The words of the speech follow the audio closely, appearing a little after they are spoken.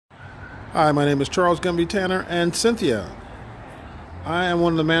Hi, my name is Charles Gumby Tanner and Cynthia. I am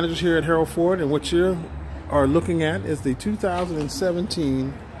one of the managers here at Harold Ford, and what you are looking at is the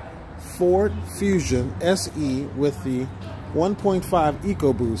 2017 Ford Fusion SE with the 1.5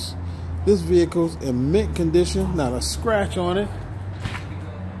 Ecoboost. This vehicle's in mint condition, not a scratch on it.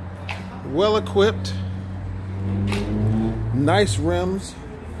 Well equipped, nice rims,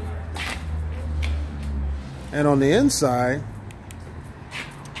 and on the inside,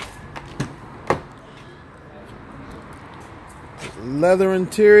 leather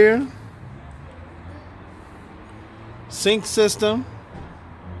interior, sync system,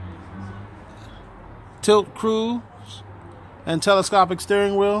 tilt cruise, and telescopic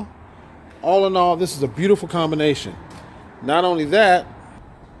steering wheel. All in all, this is a beautiful combination. Not only that,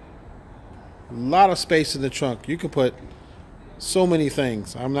 a lot of space in the trunk. You can put so many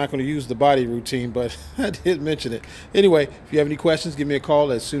things. I'm not going to use the body routine, but I did mention it. Anyway, if you have any questions, give me a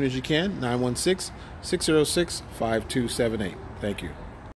call as soon as you can, 916-606-5278. Thank you.